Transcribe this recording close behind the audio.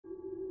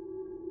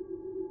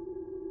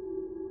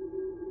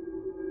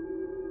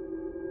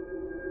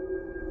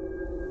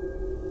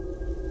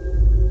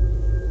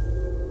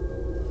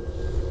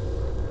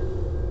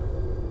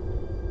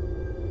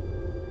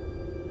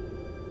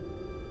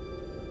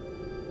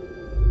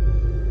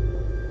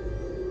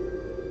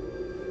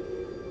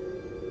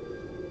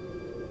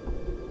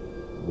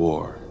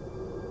War.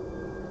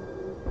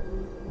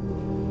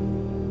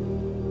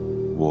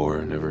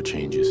 War never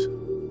changes.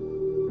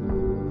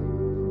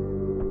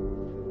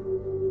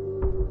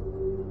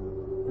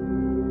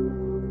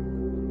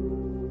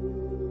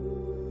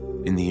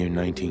 In the year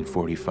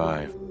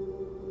 1945,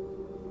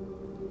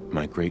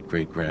 my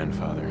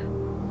great-great-grandfather,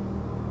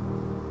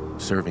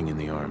 serving in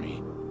the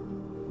army,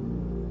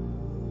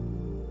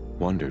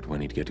 wondered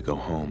when he'd get to go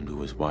home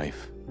to his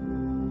wife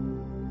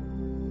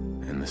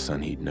and the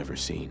son he'd never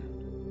seen.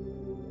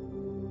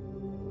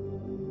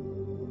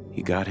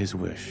 He got his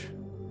wish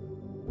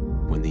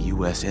when the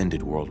U.S.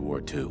 ended World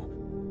War II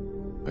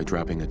by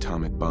dropping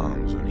atomic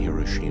bombs on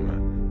Hiroshima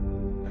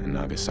and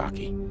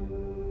Nagasaki.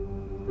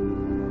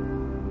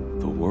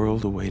 The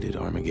world awaited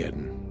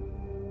Armageddon.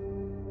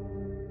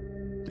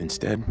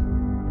 Instead,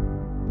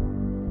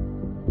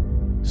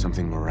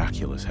 something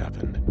miraculous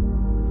happened.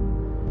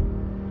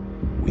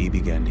 We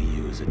began to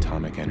use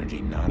atomic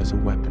energy not as a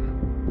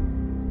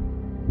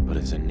weapon, but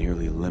as a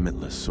nearly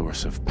limitless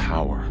source of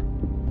power.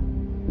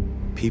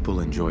 People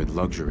enjoyed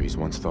luxuries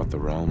once thought the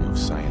realm of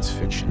science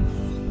fiction.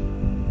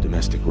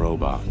 Domestic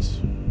robots,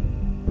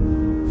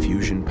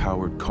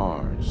 fusion-powered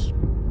cars,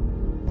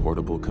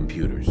 portable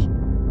computers.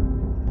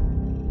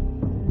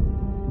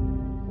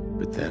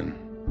 But then,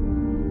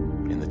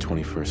 in the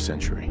 21st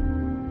century,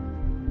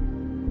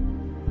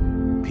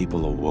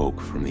 people awoke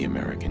from the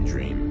American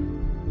dream.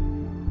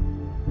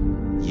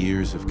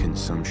 Years of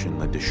consumption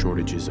led to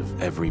shortages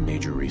of every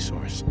major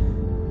resource.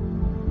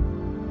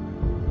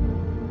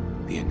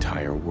 The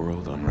entire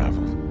world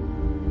unraveled.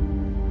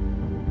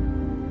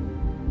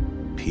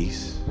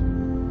 Peace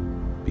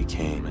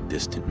became a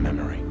distant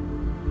memory.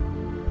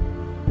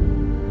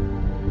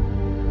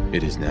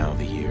 It is now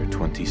the year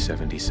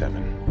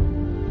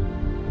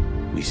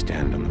 2077. We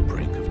stand on the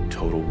brink of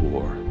total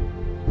war.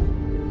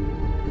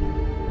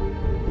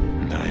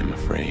 And I am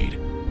afraid.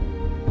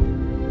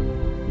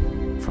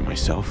 For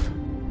myself,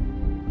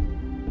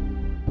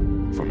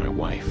 for my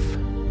wife,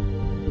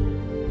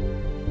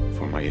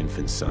 for my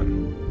infant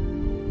son.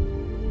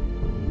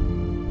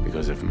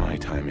 Because if my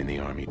time in the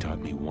army taught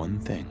me one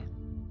thing,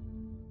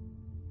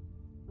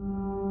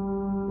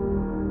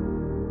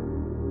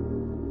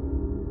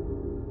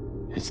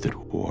 it's that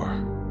war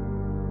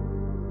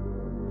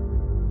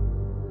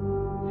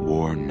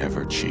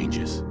never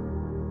changes.